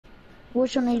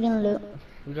Which one are you gonna loot?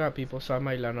 We got people, so I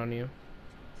might land on you.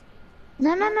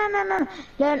 No.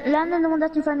 Land on the one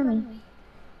that's in front of me.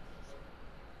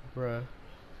 Bruh.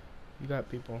 You got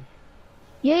people.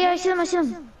 Yeah, I see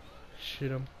them. Shoot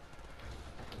them.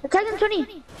 Attack him,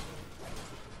 20.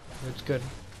 That's good.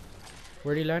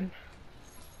 Where'd he land?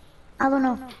 I don't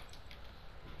know.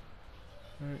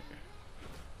 Alright.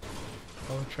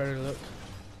 I'll try to look.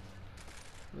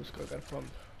 Let's go, got a pump.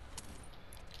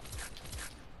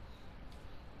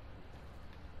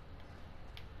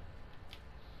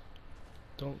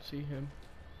 Don't see him.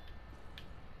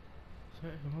 Is that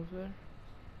him over there?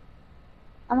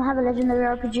 I'm gonna have a legendary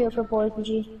RPG or purple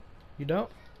RPG. You don't?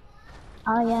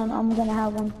 I am. I'm gonna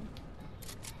have one.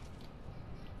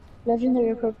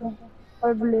 Legendary purple.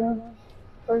 Or blue.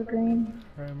 Or green.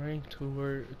 Alright, I'm running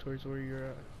towards where you're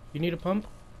at. You need a pump?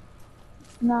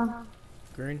 No.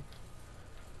 Green.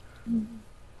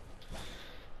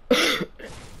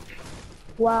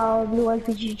 Wow, blue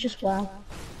RPG, just wow.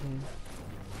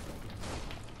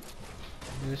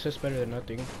 This is better than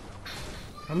nothing.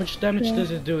 How much damage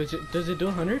does it do? Does it do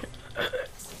 100?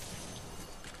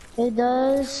 It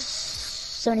does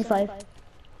 75.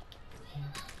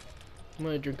 I'm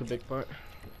gonna drink a big pot.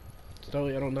 That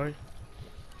way I don't die.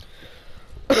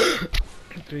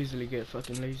 Could easily get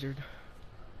fucking lasered.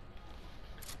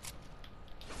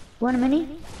 Want a mini?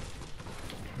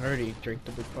 I already drank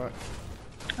the big pot.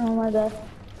 Oh my god.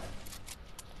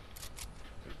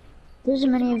 There's a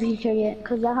mini if you carry it,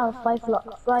 cause I have five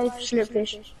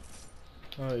slurpfish.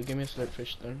 Oh, give me a slurp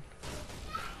fish then.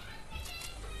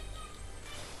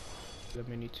 Let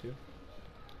me need to.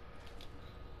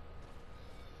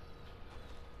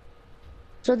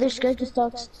 So they're scared to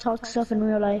talk stuff in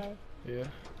real life. Yeah.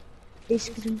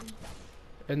 Basically.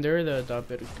 And they're the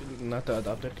adopted, not the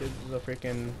adopted kids,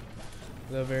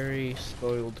 the very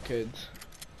spoiled kids.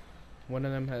 One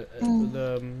of them had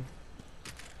the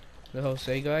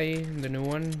Jose guy, the new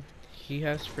one. He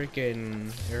has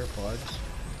freaking AirPods.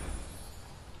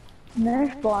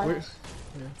 AirPods.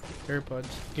 Yeah, AirPods.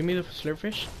 Give me the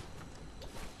slurpfish.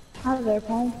 I have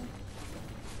AirPods.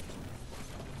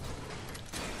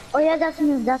 Oh yeah, that's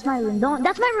me. That's my room.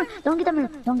 That's my room. Don't get that room.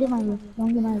 Don't get my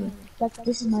room.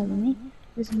 This is my room. Eh?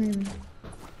 This is my room.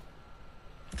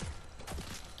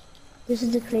 This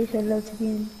is the place I love to be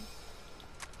in.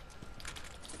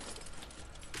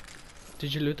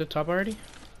 Did you loot the top already?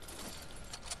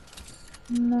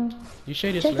 No. You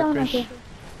shaded Check down slurpfish.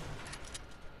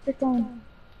 Check down.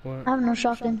 What? I have no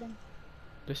shotgun.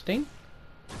 This thing?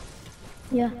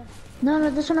 Yeah. No,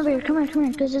 this one over here. Come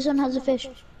here, because this one has a fish.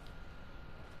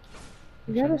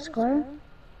 Is that a scar?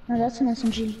 No, that's an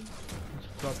SMG. It's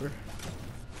a flopper.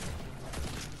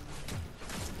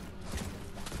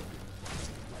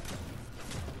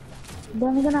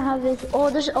 Then we're gonna have this. Oh,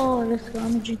 let's go.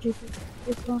 I'm a GG.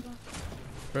 Let's go.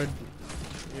 Red.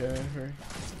 Yeah, hurry.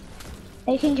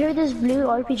 Hey, can you carry this blue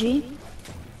RPG?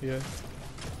 Yeah.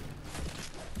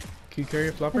 Can you carry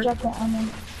a I flopper? dropped that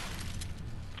ammo.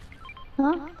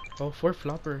 Huh? Oh, 4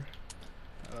 flopper.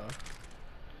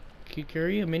 Can you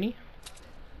carry a mini?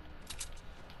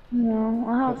 No,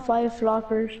 I have 5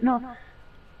 floppers. No,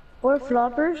 4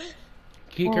 floppers.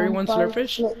 Can you carry one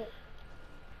slurpfish?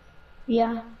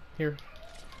 Yeah. Here.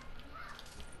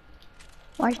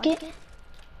 Market?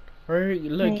 Or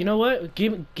look, you know what?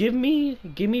 Give me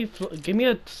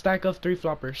a stack of 3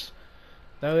 floppers.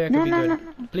 That way I can be good. No.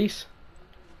 Please.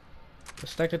 A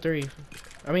stack of 3.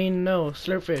 I mean, no,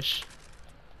 slurpfish.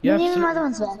 You need some other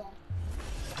ones then.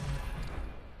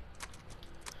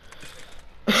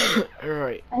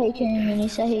 Alright. I hate carrying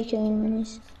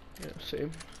minis. Yeah,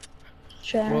 same.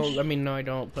 Trash. Well, I mean, no, I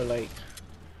don't, but like,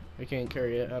 I can't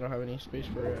carry it. I don't have any space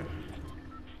for it.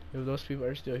 If those people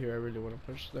are still here, I really want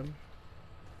to push them.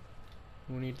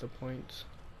 Who needs the points?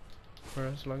 For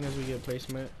as long as we get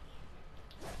placement.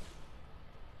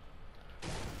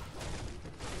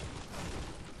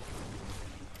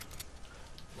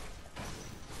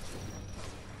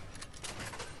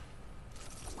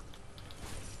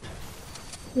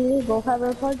 Do they both have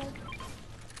AirPods?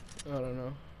 I don't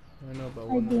know. I know about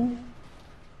I one. do.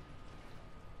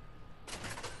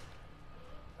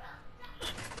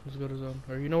 Let's go to zone.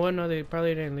 Or you know what? No, they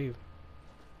probably didn't leave.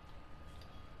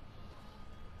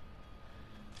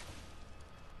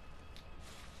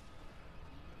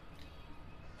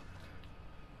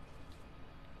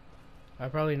 I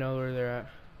probably know where they're at.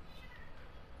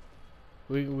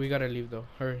 We gotta leave though.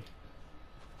 Hurry.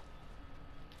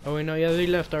 Oh wait, no, yeah, they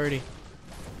left already.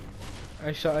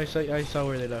 I saw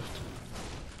where they left.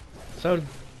 So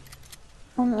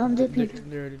I'm dipping.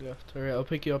 they already left. Alright, I'll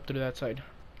pick you up to that side.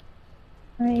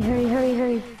 Alright,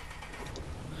 hurry.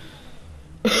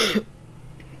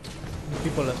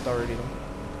 already though.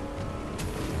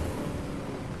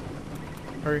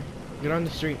 Hurry, get on the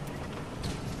street.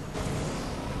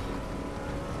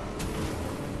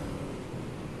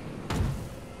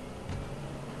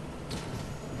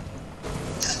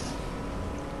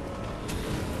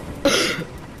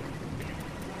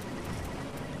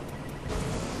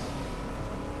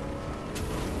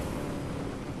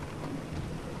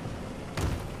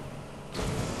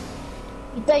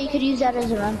 You thought you could use that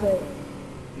as a run play.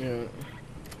 Yeah.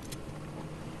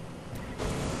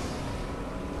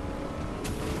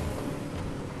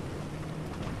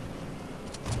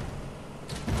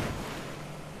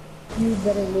 You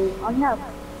better loot. Only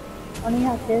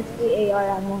have 50 AR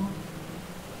ammo.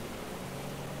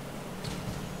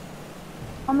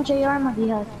 How much AR ammo do you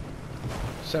have?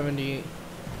 78.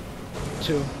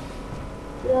 2.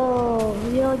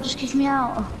 Yo, just kick me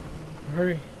out.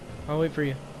 Hurry, I'll wait for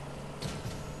you.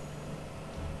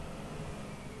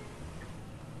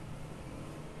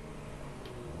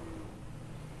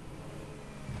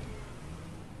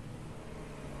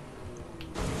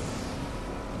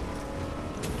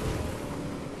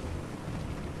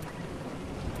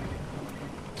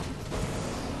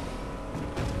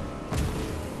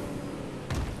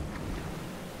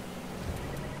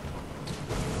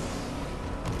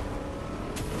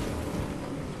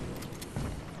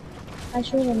 I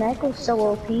swear the neck was so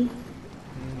OP. No.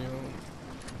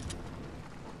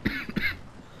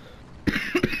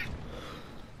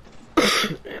 Let's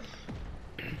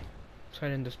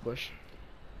hide in this bush.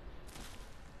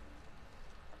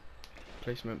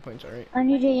 Placement points, alright. I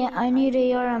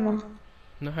need AR ammo.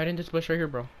 No, hide in this bush right here,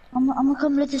 bro. I'm gonna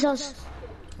come let this house.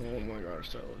 Oh my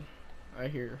gosh, that one. I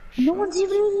hear No shots. one's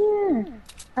even in here.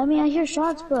 I mean, I hear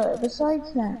shots, but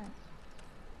besides that.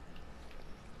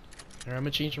 Alright, I'm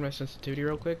gonna change my sensitivity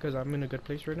real quick because I'm in a good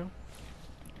place right now.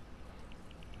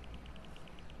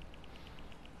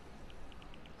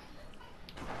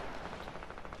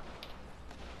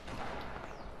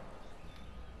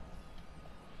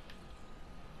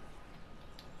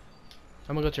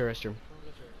 I'm gonna go to the restroom.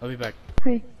 I'll be back.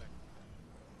 Hey.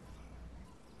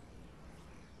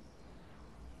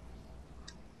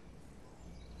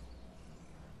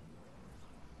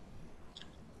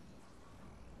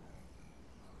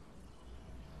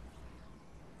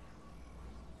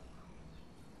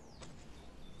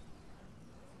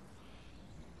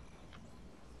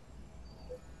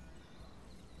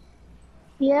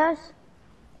 Yes.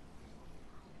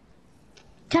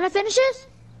 Can I finish this?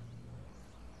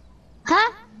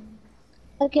 Huh?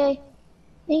 Okay.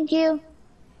 Thank you.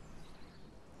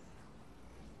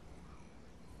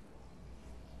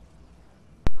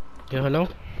 Yeah, hello?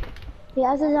 Yeah,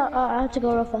 I have to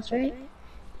go real fast, right?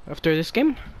 After this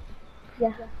game?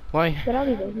 Yeah. Why? But I'll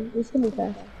be there. It's gonna be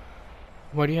fast.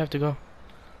 Why do you have to go?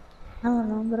 I don't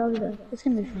know, but I'll be there. It's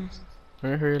gonna be fast.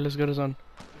 Alright, hurry, let's go to zone.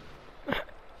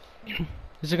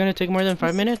 Is it gonna take more than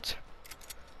 5 minutes?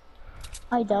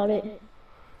 I doubt it.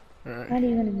 Alright. Not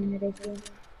even a minute, I think.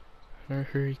 Alright,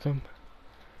 hurry, come.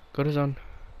 Go to zone.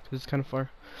 Cause it's kinda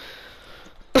far.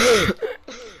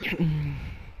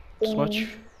 Just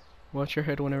watch your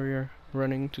head whenever you're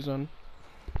running to zone.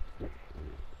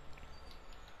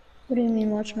 What do you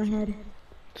mean, watch my head?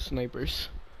 Snipers.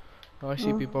 Oh, I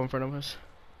see people in front of us.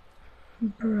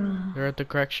 Bruh. They're at the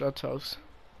crack shot's house.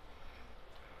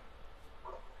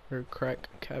 Or crack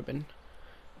cabin.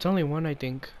 It's only one, I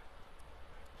think.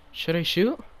 Should I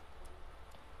shoot?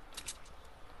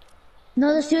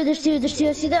 No, there's two.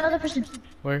 I see that other person.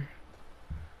 Where?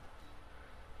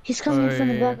 He's coming from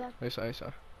the back. I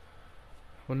saw.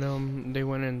 Well, no, they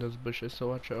went in those bushes, so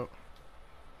watch out.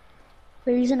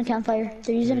 They're using a campfire.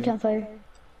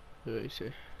 Yeah, I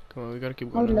see. Come on, we gotta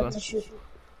keep I would going. love to shoot.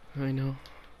 I know.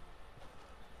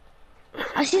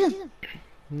 I see them.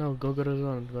 No, go to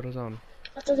zone. Go to zone.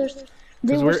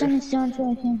 They were standing still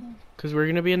until I came. Cause we're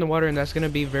gonna be in the water, and that's gonna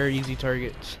be very easy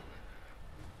targets.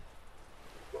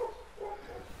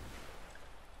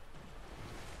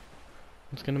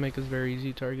 It's gonna make us very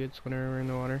easy targets whenever we're in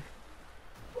the water.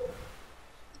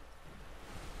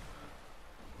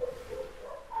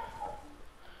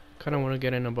 Kinda wanna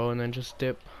get in a boat and then just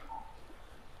dip.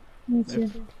 Me too.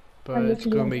 But it's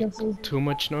gonna be too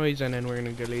much noise, and then we're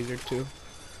gonna get lasered too.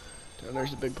 And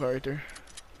there's a big part right there.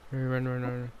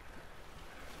 Run.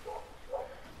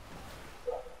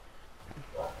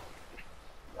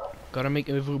 Gotta make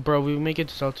it, bro. We make it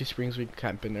to Salty Springs. We can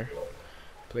camp in there.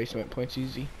 Placement points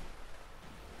easy.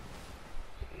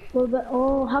 Well, but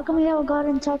how come we haven't got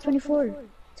in top 24?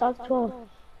 Top 12?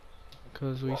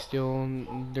 Cause we still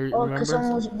there. Oh, cause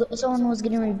someone was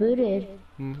getting rebooted.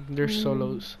 They're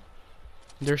solos.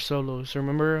 They're solos.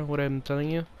 Remember what I'm telling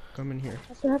you? Come in here.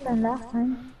 That's what happened last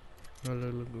time. Oh,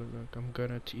 look, I'm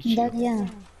gonna teach That, you. yeah.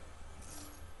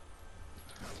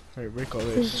 Alright, break all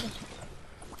this.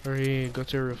 Hurry, go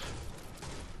to the roof.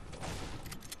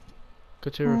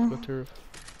 Go to the roof, go to the roof.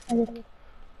 Okay.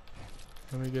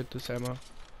 Let me get this ammo.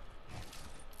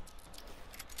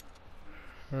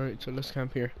 Alright, so let's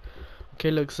camp here. Okay,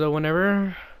 look, so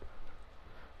whenever...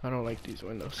 I don't like these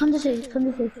windows. Come this way, come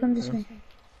this way, come this way.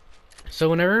 So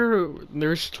whenever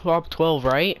there's top 12,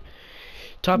 right?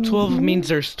 Top 12 means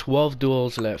there's 12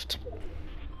 duels left.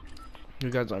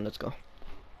 You guys on, let's go.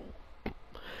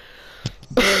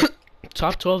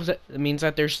 Top 12 means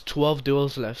that there's 12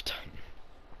 duels left.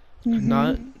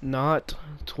 Not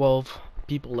 12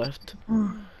 people left.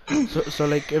 So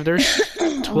like if there's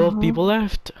 12 people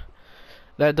left,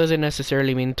 that doesn't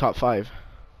necessarily mean top 5.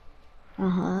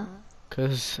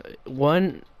 Cause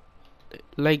one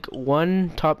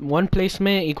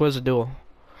placement equals a duel.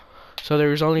 So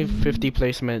there's only 50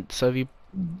 placements. So if you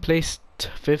placed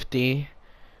 50,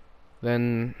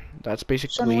 then that's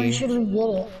basically. So when should we get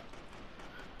it?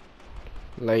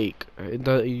 Like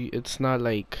it's not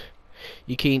like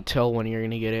you can't tell when you're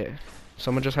gonna get it.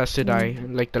 Someone just has to die.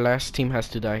 Like the last team has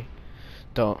to die.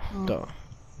 Don't. Oh,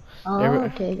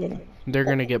 okay, get it. They're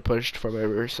gonna get pushed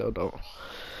forever, so don't.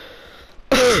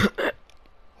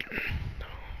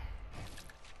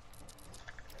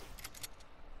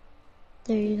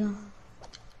 There you go.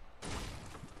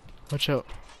 Watch out.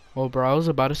 Well, bro, I was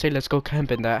about to say let's go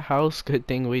camp in that house. Good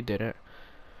thing we did it.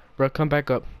 Bro, come back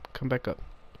up. Come back up.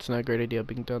 It's not a great idea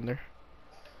being down there.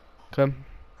 Come.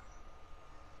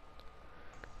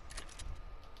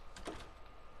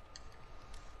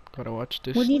 Gotta watch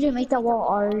this. We need to make that wall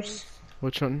ours.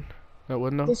 Which one? That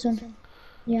window? This one.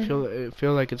 Yeah.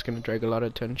 Feel like it's gonna drag a lot of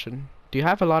attention. Do you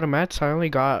have a lot of mats? I only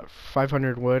got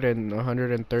 500 wood and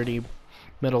 130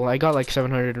 metal. I got like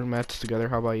 700 mats together.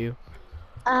 How about you?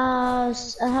 I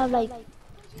have like,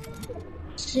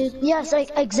 yes,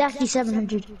 like exactly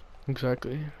 700.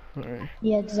 Exactly. Alright.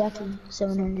 Yeah, exactly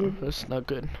 700. That's not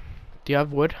good. Do you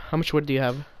have wood? How much wood do you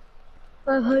have?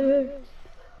 500.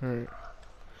 Alright.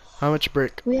 How much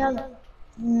brick? We have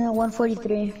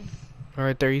 143.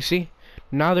 Alright, there you see.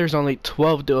 Now there's only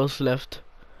 12 duels left.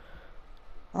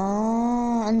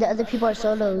 Oh, and the other people are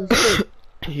solos.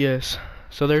 Yes.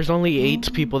 So there's only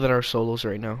 8 people that are solos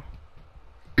right now.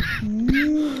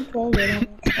 Okay,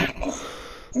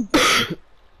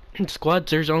 In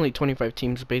squads, there's only 25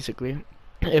 teams basically.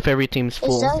 If every team's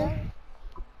full.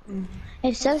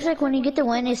 It sucks like when you get the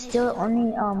win, it's still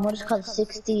only what is called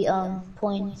 60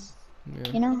 points.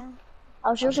 Yeah. You know, I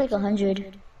was just like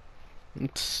 100.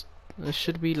 It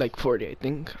should be like 40, I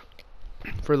think,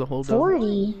 for the whole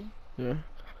 40. Yeah.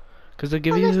 Cause they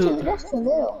give That's too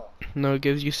little. No, it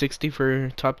gives you 60 for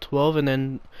top 12, and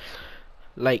then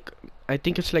like I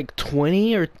think it's like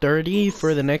 20 or 30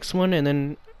 for the next one, and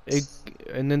then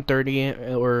 30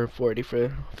 or 40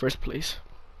 for first place.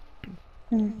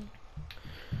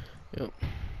 Yep.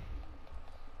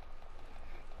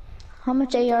 How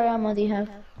much AR ammo do you have?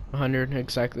 100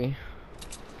 exactly,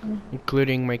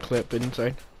 including my clip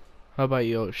inside. How about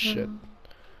you? Oh shit!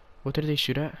 What did they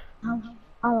shoot at? I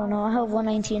don't know. I have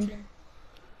 119.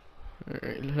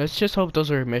 Alright, let's just hope those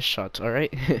are missed shots. All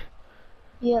right.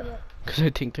 Yep. Cause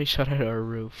I think they shot at our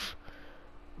roof.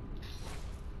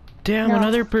 Damn,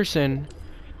 another person.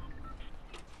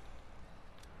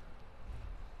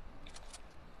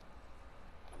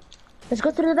 Let's go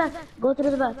through the back. Go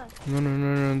through the back.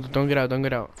 No, don't get out, don't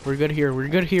get out. We're good here. We're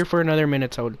good here for another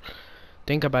minute, so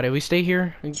think about it. We stay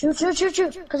here. Shoot.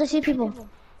 Cause I see people.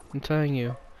 I'm telling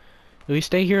you. If we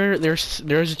stay here, there's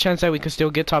a chance that we could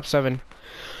still get top 7.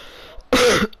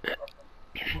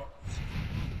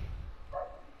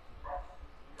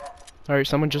 Alright,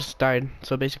 someone just died.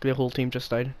 So basically a whole team just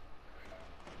died.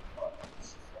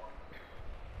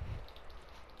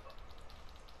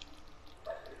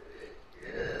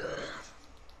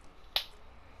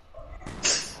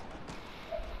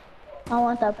 I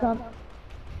want that pump.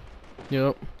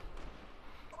 Yep.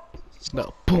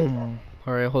 No, boom.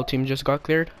 Alright, whole team just got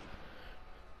cleared.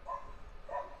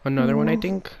 Another one, I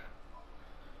think.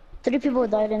 3 people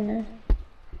died in there.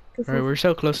 Alright, we're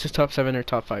so close to top 7 or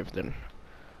top 5 then.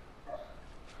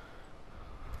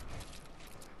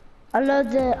 I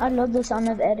love the sound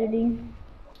of editing.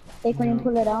 Like when you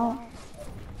pull it out.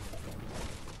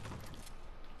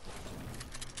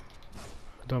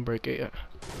 Don't break it yet.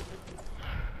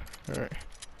 Alright.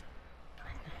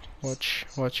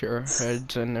 Watch your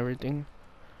heads and everything.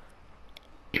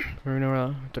 We're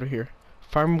gonna through here.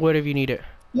 Farm wood if you need it.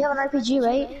 You have an RPG,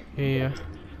 right? Yeah.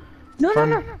 No.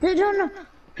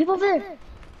 People over there.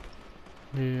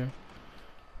 Yeah.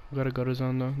 We gotta go to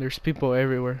zone though. There's people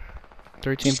everywhere.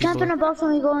 13 Just people. camp in a box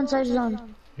when we go inside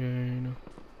zone. Yeah, you know.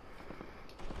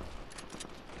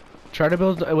 Try to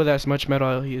build with as much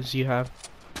metal as you have.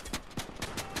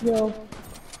 Yo.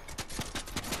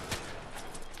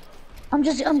 I'm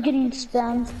getting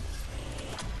spammed.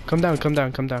 Come down, come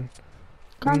down, come down. No,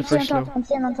 Come I'm to the staying on first floor. top. I'm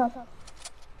staying on top.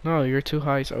 No, you're too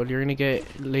high, so you're gonna get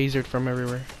lasered from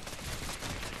everywhere.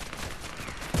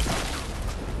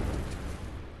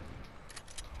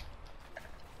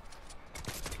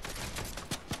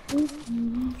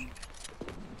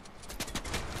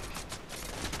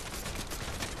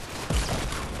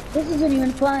 This isn't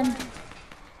even fun.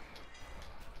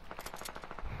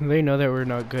 They know that we're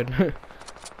not good.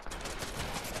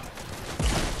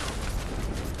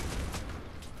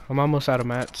 I'm almost out of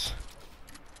mats.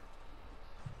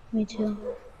 Me too.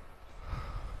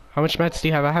 How much mats do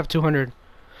you have? I have 200.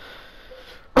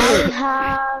 I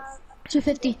have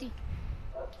 250.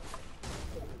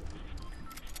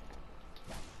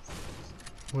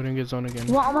 We didn't get zone again.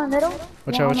 You want on my middle?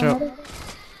 Watch You out, want watch on my out. middle?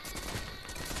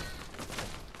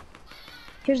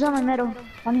 Here's on my middle.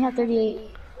 I only have 38.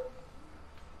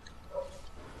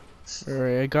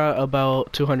 Alright, I got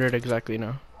about 200 exactly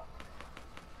now.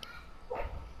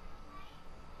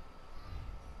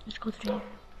 Let's go through.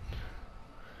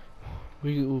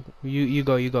 You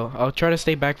go. I'll try to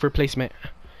stay back for placement.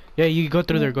 Yeah, you go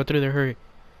through there, hurry.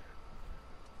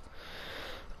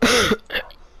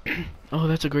 Oh,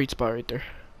 that's a great spot right there.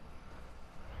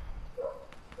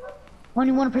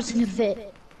 Only one person can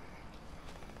fit.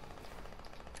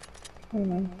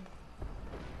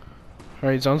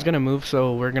 Alright, zone's gonna move,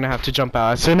 so we're gonna have to jump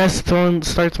out. As soon as zone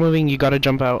starts moving, you gotta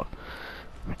jump out.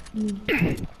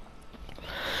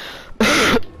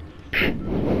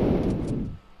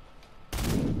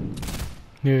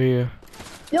 Yeah.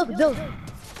 Build.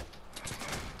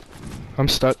 I'm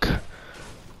stuck.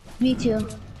 Me too.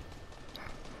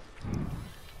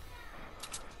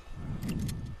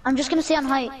 I'm just gonna stay on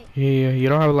height. Yeah, you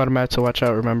don't have a lot of mats, so watch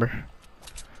out, remember.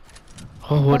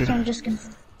 Oh, what? That's why I'm just gonna...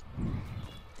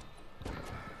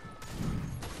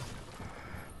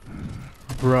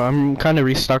 Bro, I'm kind of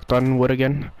restocked on wood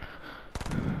again.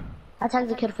 I tagged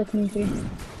the kid for 23.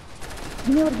 Give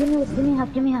me wood,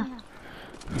 give me half.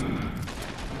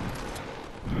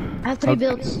 I have 3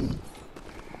 builds.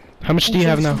 How much do you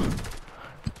have now?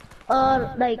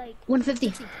 Like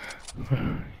 150.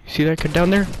 You see that kid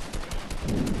down there?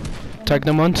 Tag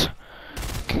them once.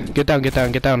 Get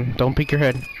down. Don't peek your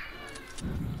head.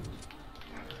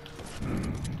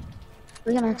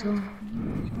 We're gonna have to go.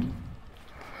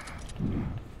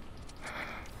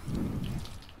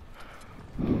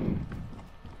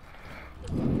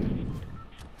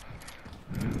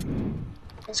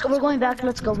 Let's go, we're going back,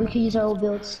 let's go. We can use our old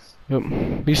builds. Yep.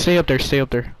 You stay up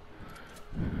there.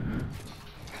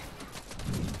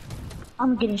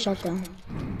 I'm getting shut down.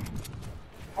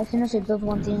 As soon as I build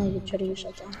one thing, I get try to get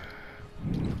shut down.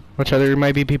 Watch out, there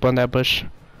might be people in that bush.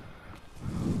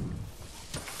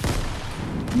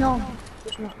 No,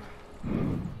 there's not.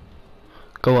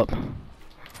 Go up.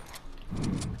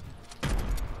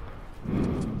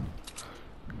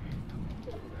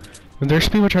 If there's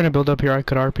people trying to build up here, I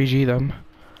could RPG them.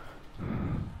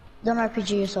 Don't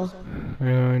RPG yourself.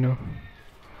 Yeah, I know.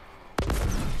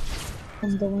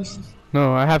 I'm the waste.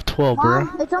 No, I have 12, bro.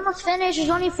 Mom, it's almost finished. There's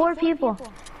only 4 people.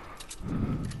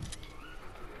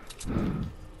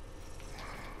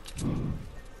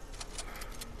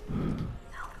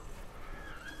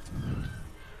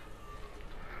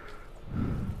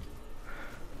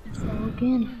 Let's go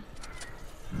again.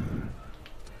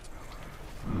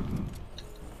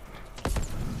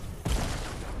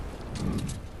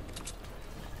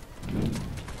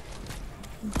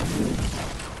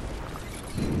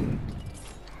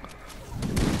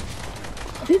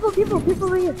 People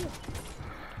right here.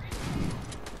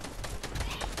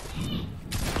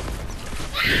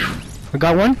 I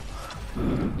got one.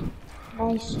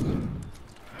 Nice.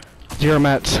 0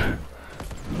 mats.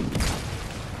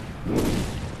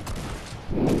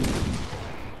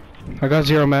 I got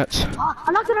 0 mats. Oh,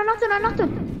 I knocked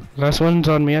him. Last one's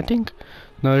on me, I think.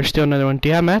 No, there's still another one. Do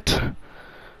you have mats?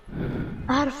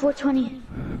 I had a 420.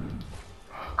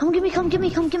 Come get me.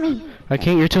 I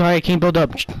can't, you're too high, I can't build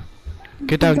up.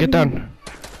 Get down.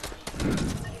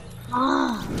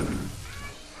 Ah.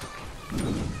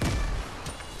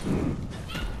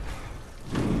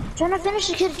 Trying to finish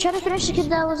the kid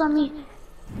that was on me.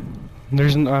 I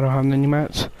don't have any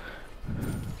mats.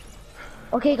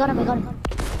 Okay, got him.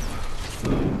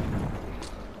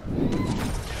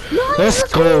 Nice, Let's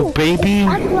go, baby.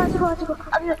 I have to go.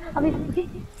 I'll be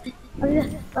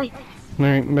back. Bye.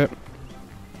 Alright, bet.